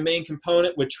 that is the main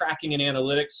component with tracking and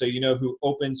analytics. So who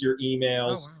opens your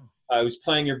emails. Oh, wow. Who's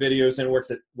playing your videos, and works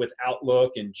with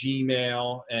Outlook and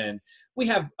Gmail. And we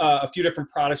have a few different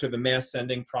products. We have a mass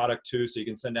sending product too, so you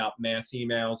can send out mass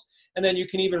emails. And then you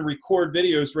can even record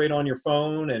videos right on your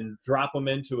phone and drop them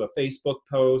into a Facebook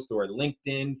post or a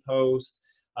LinkedIn post,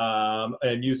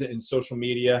 and use it in social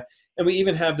media. And we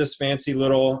even have this fancy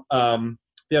little, if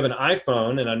you have an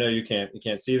iPhone, and I know you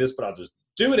can't see this, but I'll just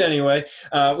do it anyway.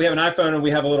 We have an iPhone, and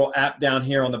we have a little app down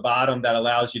here on the bottom that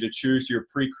allows you to choose your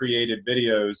pre-created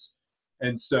videos.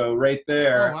 And so right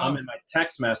there, I'm in my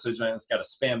text message, and it's got a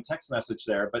spam text message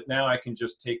there, but now I can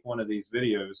just take one of these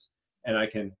videos and I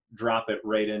can drop it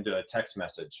right into a text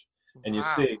message. And you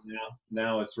see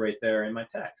now it's right there in my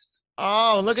text.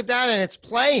 Oh, look at that. And it's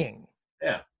playing.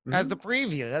 Yeah. Mm-hmm. As the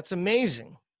preview. That's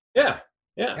amazing. Yeah.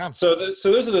 So those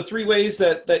are the three ways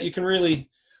that you can really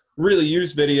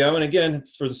use video. And again,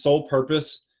 it's for the sole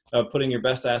purpose of putting your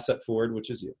best asset forward, which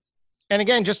is you. And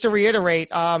again, just to reiterate,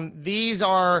 these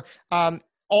are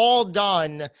all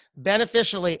done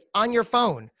beneficially on your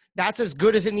phone. That's as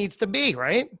good as it needs to be,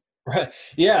 right? Right.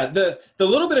 Yeah. The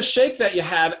little bit of shake that you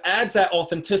have adds that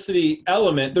authenticity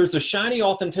element. There's a shiny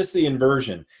authenticity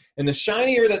inversion. And the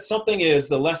shinier that something is,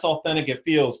 the less authentic it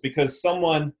feels, because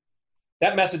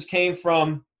that message came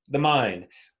from the mind.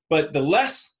 But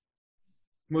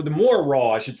the more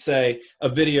raw, I should say, a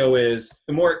video is,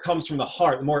 the more it comes from the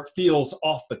heart, the more it feels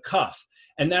off the cuff.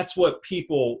 And that's what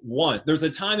people want. There's a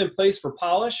time and place for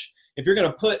polish. If you're going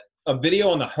to put a video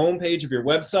on the homepage of your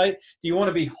website, do you want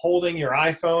to be holding your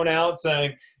iPhone out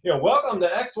saying, welcome to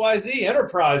XYZ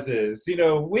Enterprises?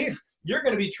 You're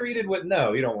going to be treated with,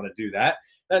 no, you don't want to do that.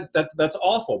 That's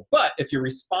awful. But if you're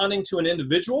responding to an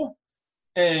individual,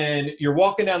 and you're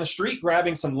walking down the street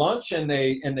grabbing some lunch, and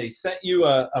they sent you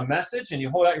a message, and you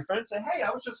hold out your phone and say, hey, I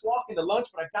was just walking to lunch,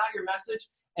 but I got your message,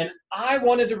 and I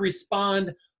wanted to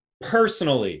respond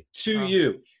personally to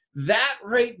you. That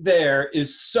right there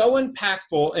is so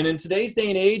impactful. And in today's day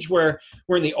and age, where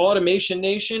we're in the automation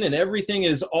nation and everything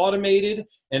is automated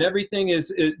and everything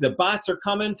the bots are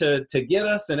coming to get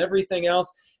us and everything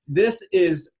else, this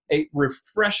is a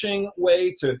refreshing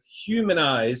way to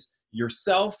humanize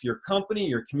yourself, your company,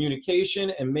 your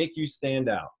communication, and make you stand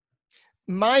out.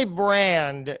 My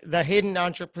brand, The Hidden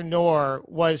Entrepreneur,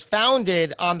 was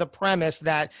founded on the premise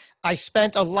that I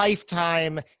spent a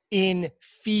lifetime in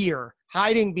fear,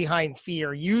 hiding behind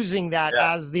fear, using that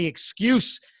as the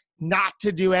excuse not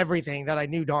to do everything that I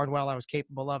knew darn well I was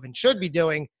capable of and should be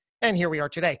doing. And here we are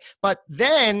today. But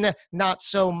then not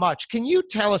so much. Can you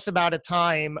tell us about a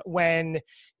time when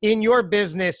in your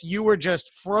business you were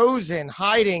just frozen,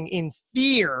 hiding in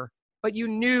fear, but you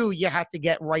knew you had to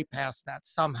get right past that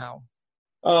somehow?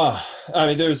 Oh, I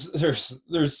mean,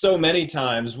 there's so many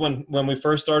times when we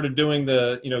first started doing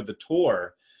the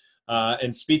tour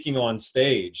and speaking on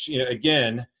stage.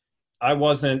 Again, I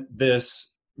wasn't this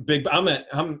big. I'm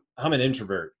an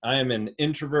introvert. I am an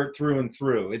introvert through and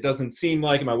through. It doesn't seem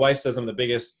like, and my wife says I'm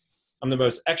the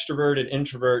most extroverted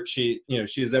introvert she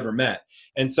has ever met.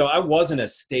 And so I wasn't a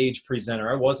stage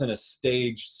presenter. I wasn't a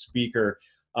stage speaker.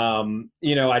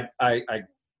 I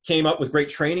came up with great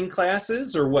training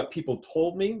classes, or what people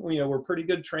told me, were pretty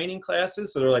good training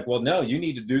classes. So they're like, well, no, you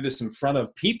need to do this in front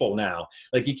of people now.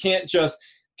 Like, you can't just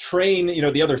train,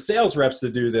 the other sales reps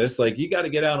to do this. Like, you got to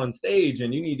get out on stage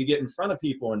and you need to get in front of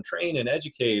people and train and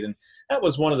educate. And that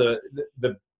was one of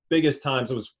the biggest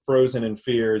times I was frozen in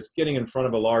fears, getting in front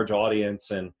of a large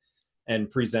audience and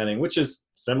presenting, which is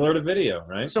similar to video,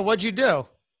 right? So what'd you do?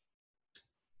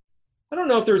 I don't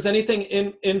know if there was anything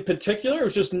in particular. It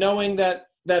was just knowing that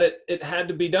that it had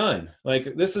to be done.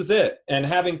 Like, this is it. And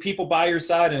having people by your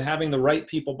side, and having the right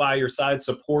people by your side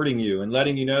supporting you and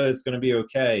letting you know that it's going to be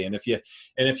okay. And if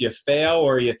you fail,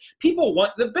 or people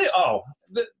want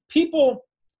the people,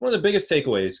 one of the biggest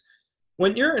takeaways,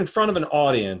 when you're in front of an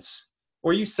audience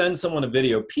or you send someone a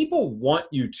video, people want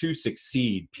you to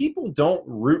succeed. People don't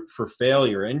root for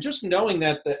failure. And just knowing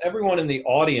that everyone in the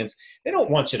audience, they don't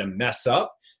want you to mess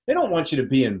up. They don't want you to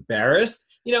be embarrassed,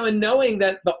 and knowing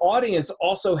that the audience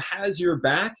also has your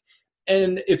back.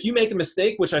 And if you make a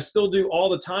mistake, which I still do all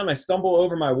the time, I stumble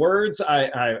over my words,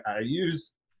 I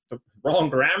use the wrong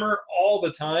grammar all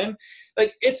the time.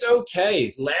 Like, it's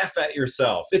okay. Laugh at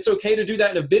yourself. It's okay to do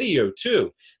that in a video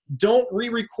too. Don't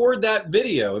re-record that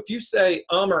video. If you say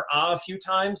or ah a few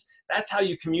times, that's how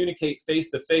you communicate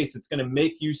face to face. It's going to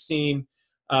make you seem,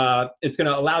 it's going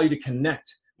to allow you to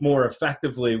connect more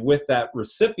effectively with that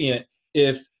recipient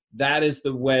if that is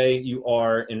the way you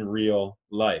are in real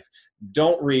life.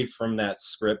 Don't read from that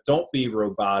script. Don't be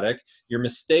robotic. Your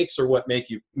mistakes are what make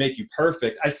you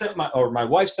perfect. My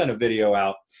wife sent a video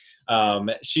out.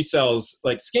 She sells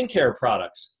like skincare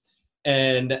products,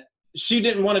 and she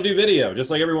didn't want to do video,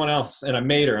 just like everyone else. And I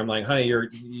made her. I'm like, honey,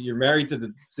 you're married to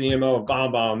the CMO of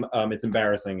Bomb Bomb. It's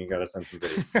embarrassing. You got to send some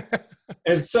videos.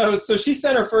 And so she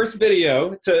sent her first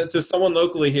video to someone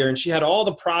locally here, and she had all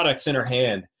the products in her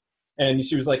hand. And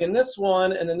she was like, and this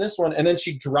one, and then this one. And then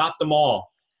she dropped them all.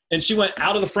 And she went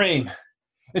out of the frame.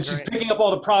 And she's picking up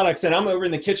all the products. And I'm over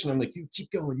in the kitchen. I'm like, you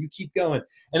keep going, you keep going.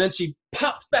 And then she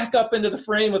popped back up into the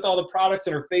frame with all the products,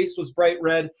 and her face was bright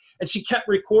red. And she kept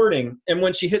recording. And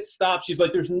when she hit stop, she's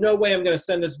like, there's no way I'm going to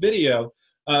send this video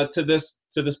to this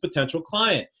potential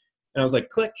client. And I was like,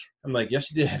 click. I'm like,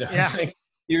 yes, you did. Yeah. Like,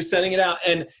 you're sending it out.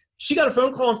 And she got a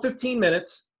phone call in 15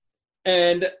 minutes.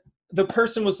 And the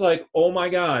person was like, oh my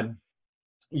God,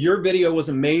 your video was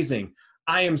amazing.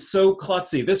 I am so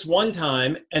klutzy this one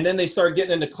time. And then they started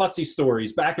getting into klutzy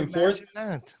stories back and forth.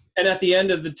 That. And at the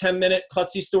end of the 10-minute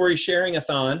klutzy story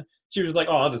sharing-a-thon, she was like,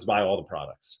 oh, I'll just buy all the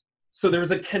products. So there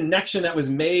was a connection that was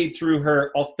made through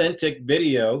her authentic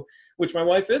video, which my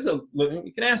wife is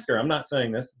you can ask her. I'm not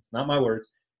saying this. It's not my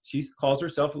words. She calls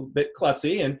herself a bit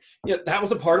klutzy. And that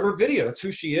was a part of her video. That's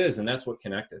who she is. And that's what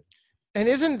connected. And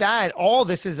isn't that all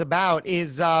this is about,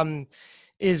 is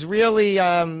really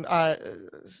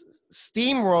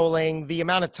steamrolling the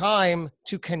amount of time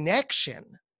to connection.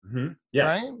 Mm-hmm.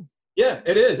 Yes. Right? Yeah,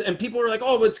 it is. And people are like,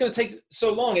 oh, it's going to take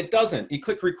so long. It doesn't. You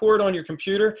click record on your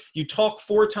computer. You talk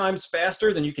 4 times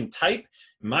faster than you can type.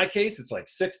 In my case, it's like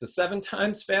 6 to 7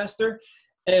 times faster.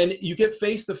 And you get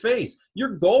face to face. Your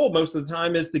goal most of the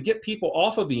time is to get people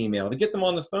off of email, to get them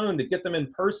on the phone, to get them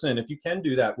in person. If you can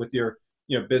do that with your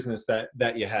business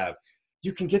that you have,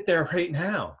 you can get there right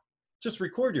now. Just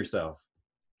record yourself.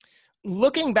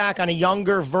 Looking back on a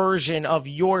younger version of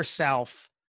yourself,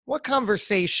 what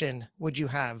conversation would you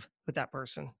have with that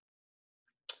person?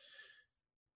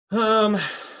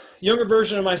 Younger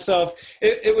version of myself,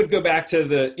 it would go back to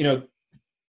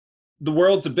the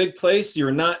world's a big place.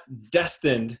 You're not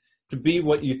destined to be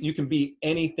what you can be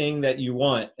anything that you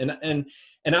want. And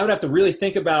I would have to really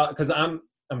think about, because I'm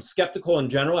skeptical in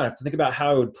general. I have to think about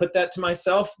how I would put that to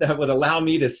myself that would allow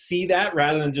me to see that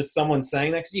rather than just someone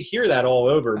saying that, because you hear that all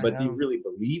over, but do you really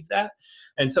believe that?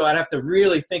 And so I'd have to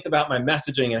really think about my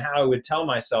messaging and how I would tell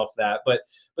myself that. But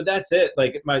that's it.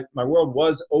 Like my world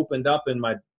was opened up in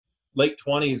my late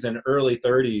 20s and early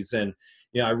 30s. And,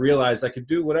 I realized I could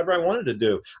do whatever I wanted to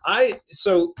do.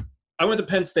 So I went to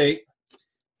Penn State,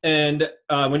 and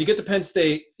when you get to Penn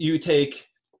State, you take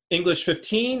English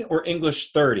 15 or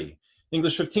English 30.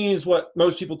 English 15 is what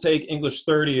most people take. English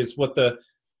 30 is what the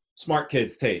smart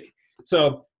kids take.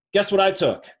 So guess what I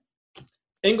took?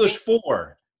 English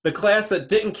 4, the class that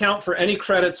didn't count for any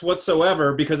credits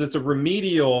whatsoever because it's a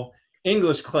remedial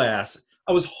English class.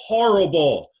 I was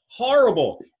horrible.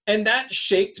 And that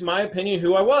shaped my opinion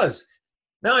who I was.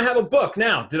 Now I have a book.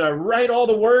 Now, did I write all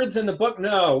the words in the book?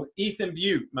 No, Ethan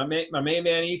Butte, my main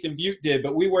man Ethan Butte did,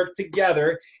 but we worked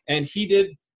together and he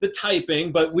did the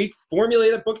typing, but we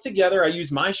formulated a book together. I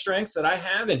used my strengths that I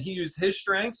have and he used his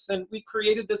strengths, and we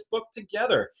created this book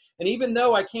together. And even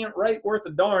though I can't write worth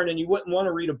a darn and you wouldn't want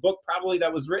to read a book probably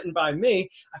that was written by me,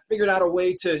 I figured out a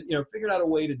way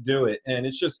to do it. And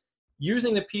it's just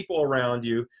using the people around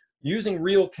you, using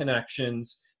real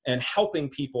connections and helping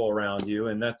people around you.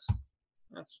 And that's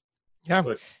yeah.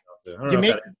 what it comes down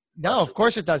to. No, of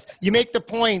course it does. You make the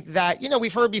point that,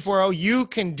 we've heard before, you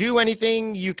can do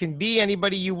anything, you can be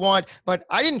anybody you want, but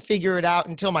I didn't figure it out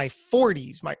until my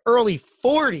early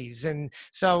 40s. And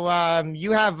so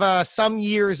you have some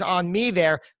years on me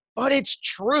there. But it's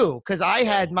true, because I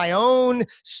had my own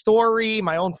story,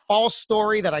 my own false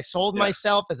story that I sold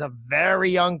myself as a very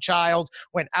young child,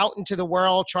 went out into the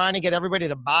world trying to get everybody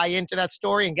to buy into that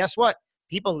story. And guess what?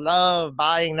 People love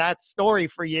buying that story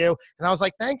for you. And I was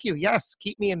like, thank you. Yes,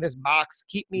 keep me in this box.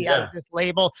 Keep me as this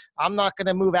label. I'm not going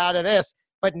to move out of this.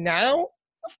 But now,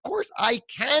 of course, I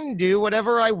can do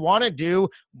whatever I want to do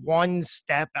one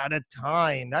step at a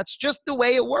time. That's just the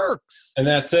way it works. And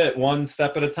that's it, one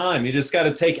step at a time. You just got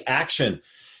to take action.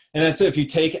 And that's it. If you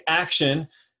take action,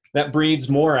 that breeds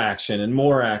more action and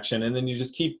more action. And then you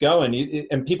just keep going.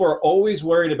 And people are always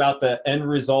worried about the end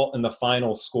result and the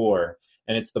final score.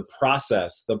 And it's the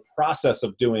process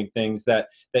of doing things that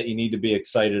you need to be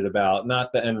excited about,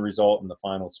 not the end result and the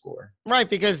final score. Right,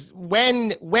 because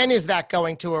when is that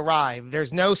going to arrive?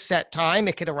 There's no set time.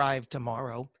 It could arrive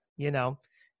tomorrow,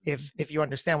 if you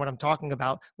understand what I'm talking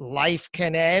about. Life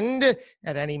can end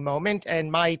at any moment.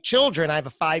 And my children, I have a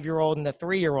 5-year-old and a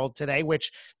 3-year-old today,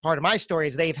 which part of my story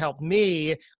is they've helped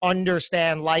me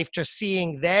understand life, just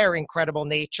seeing their incredible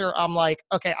nature. I'm like,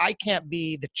 okay, I can't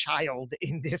be the child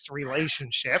in this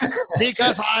relationship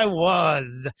because I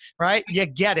was, right? You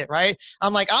get it, right?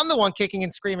 I'm like, I'm the one kicking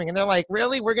and screaming. And they're like,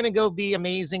 really? We're going to go be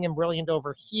amazing and brilliant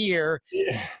over here.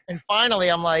 Yeah. And finally,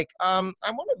 I'm like, I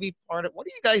want to be part of, what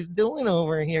are you guys doing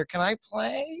over here? Can I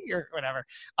play or whatever?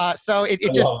 So it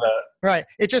just, right.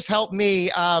 It just helped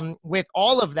me with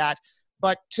all of that.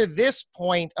 But to this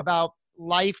point about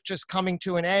life just coming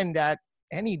to an end at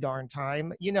any darn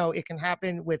time, it can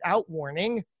happen without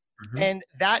warning. Mm-hmm. And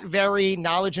that very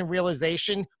knowledge and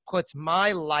realization puts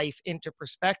my life into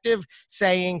perspective,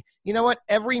 saying, you know what,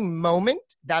 every moment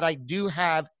I do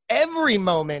have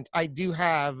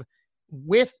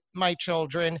with my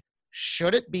children,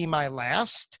 should it be my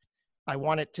last, I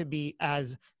want it to be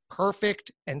as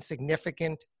perfect and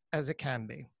significant as it can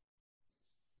be.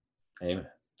 Amen.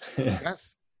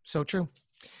 Yes, so true.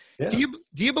 Yeah. Do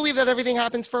you believe that everything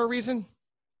happens for a reason?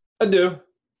 I do.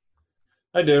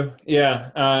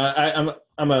 Yeah.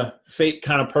 I'm a fate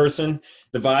kind of person.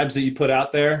 The vibes that you put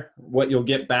out there, what you'll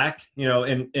get back,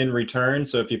 in return.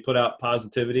 So if you put out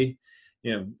positivity,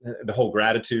 the whole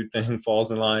gratitude thing falls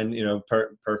in line,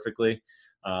 perfectly.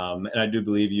 And I do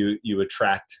believe you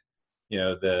attract,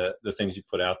 the things you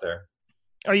put out there.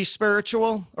 Are you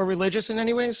spiritual or religious in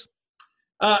any ways?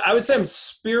 I would say I'm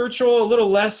spiritual, a little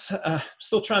less.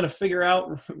 Still trying to figure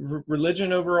out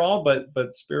religion overall,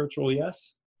 but spiritual,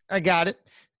 yes. I got it.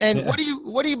 And yeah. What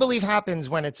do you believe happens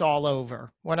when it's all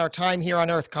over? When our time here on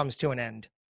Earth comes to an end?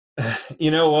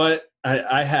 You know what?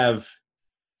 I have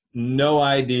no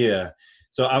idea.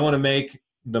 So I want to make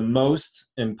the most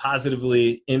and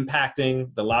positively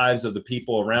impacting the lives of the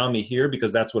people around me here,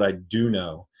 because that's what I do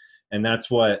know. And that's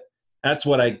what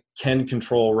I can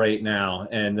control right now.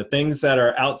 And the things that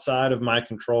are outside of my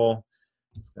control,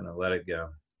 I'm just going to let it go.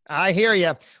 I hear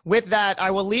you. With that,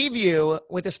 I will leave you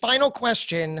with this final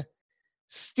question.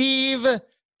 Steve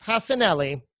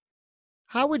Passanelli,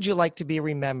 how would you like to be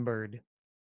remembered?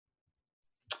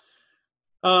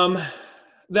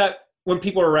 That when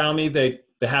people are around me, they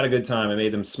had a good time. I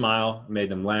made them smile, I made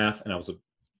them laugh, and I was a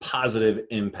positive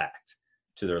impact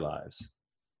to their lives.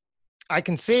 I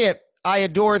can see it. I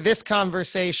adore this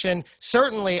conversation.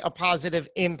 Certainly a positive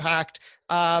impact.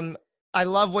 I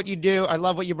love what you do. I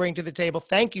love what you bring to the table.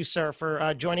 Thank you, sir,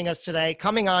 for joining us today,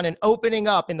 coming on and opening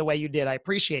up in the way you did. I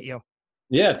appreciate you.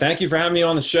 Yeah, thank you for having me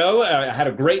on the show. I had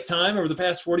a great time over the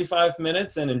past 45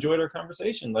 minutes and enjoyed our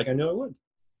conversation like I knew I would.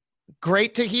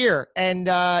 Great to hear. And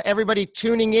everybody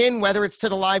tuning in, whether it's to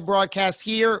the live broadcast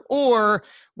here or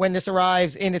when this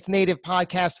arrives in its native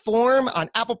podcast form on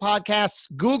Apple Podcasts,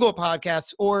 Google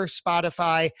Podcasts, or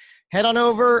Spotify, head on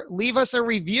over, leave us a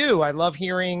review. I love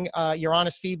hearing your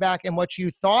honest feedback and what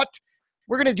you thought.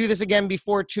 We're going to do this again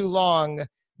before too long.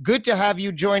 Good to have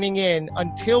you joining in.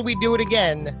 Until we do it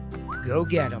again, go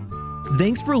get them.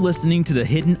 Thanks for listening to the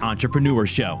Hidden Entrepreneur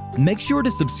Show. Make sure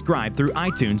to subscribe through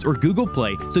iTunes or Google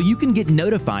Play so you can get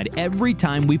notified every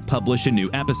time we publish a new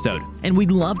episode. And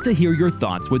we'd love to hear your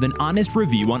thoughts with an honest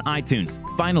review on iTunes.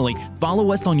 Finally,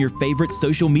 follow us on your favorite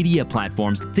social media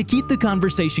platforms to keep the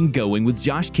conversation going with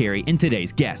Josh Carey and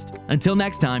today's guest. Until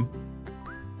next time.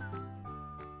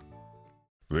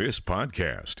 This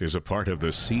podcast is a part of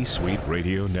the C-Suite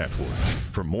Radio Network.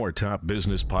 For more top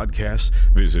business podcasts,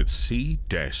 visit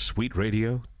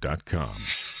c-suiteradio.com.